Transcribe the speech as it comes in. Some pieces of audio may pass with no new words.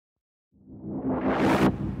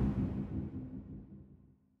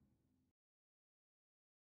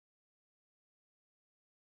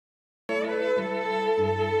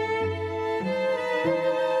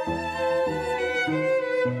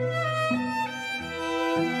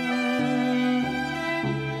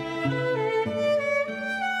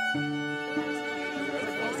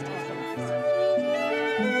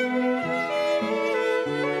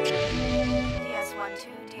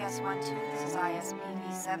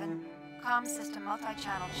AS2-7. Comm system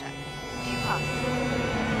multi-channel check. Do you copy?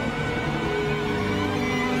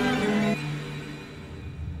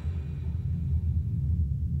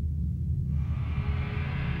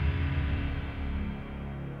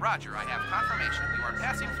 Roger, I have confirmation. You are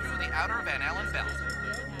passing through the outer Van Allen belt.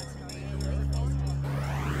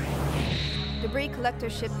 Debris collector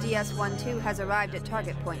ship DS-12 has arrived at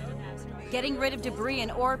target point. Getting rid of debris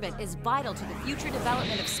in orbit is vital to the future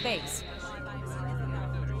development of space.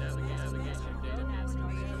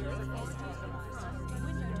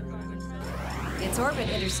 Its orbit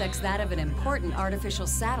intersects that of an important artificial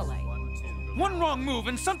satellite. One wrong move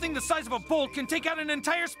and something the size of a bolt can take out an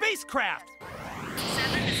entire spacecraft!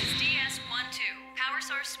 7, this is DS-12. Power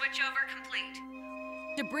source switchover complete.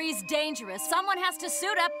 Debris dangerous. Someone has to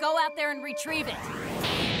suit up, go out there and retrieve it.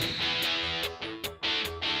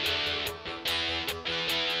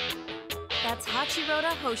 That's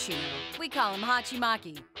Hachirota Hoshino. We call him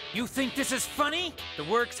Hachimaki. You think this is funny? The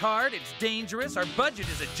work's hard, it's dangerous, our budget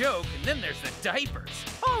is a joke, and then there's the diapers.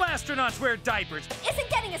 All astronauts wear diapers. Isn't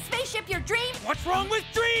getting a spaceship your dream? What's wrong with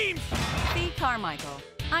dreams? B. Carmichael.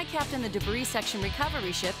 I captain the debris section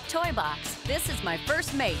recovery ship, Toy Box. This is my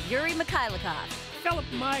first mate, Yuri Mikhailikov. Philip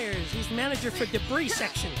Myers, he's manager for debris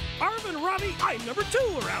section. Arvin Ravi, I'm number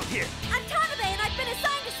 2 around here. I'm Tanabe, and I've been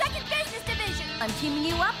assigned to second business division. I'm teaming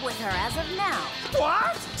you up with her as of now.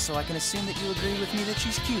 What? So I can assume that you agree with me that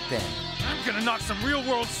she's cute then. I'm gonna knock some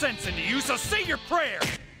real-world sense into you, so say your prayer!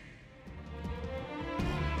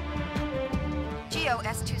 Geo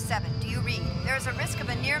S27, do you read? There is a risk of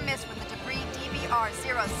a near miss with the debris DVR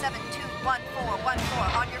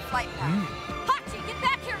 0721414 on your flight path. Hachi, get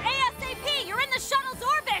back here ASAP! You're in the shuttle's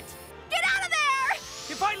orbit! Get out of there!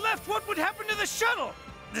 If I left, what would happen to the shuttle?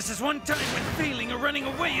 This is one time when failing or running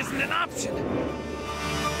away isn't an option.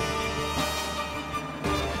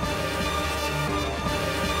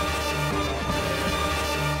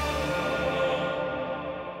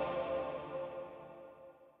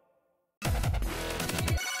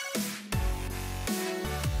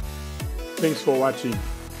 Thanks for watching.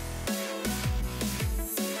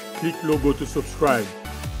 Click logo to subscribe.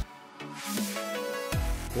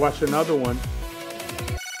 Watch another one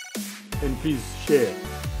and please share.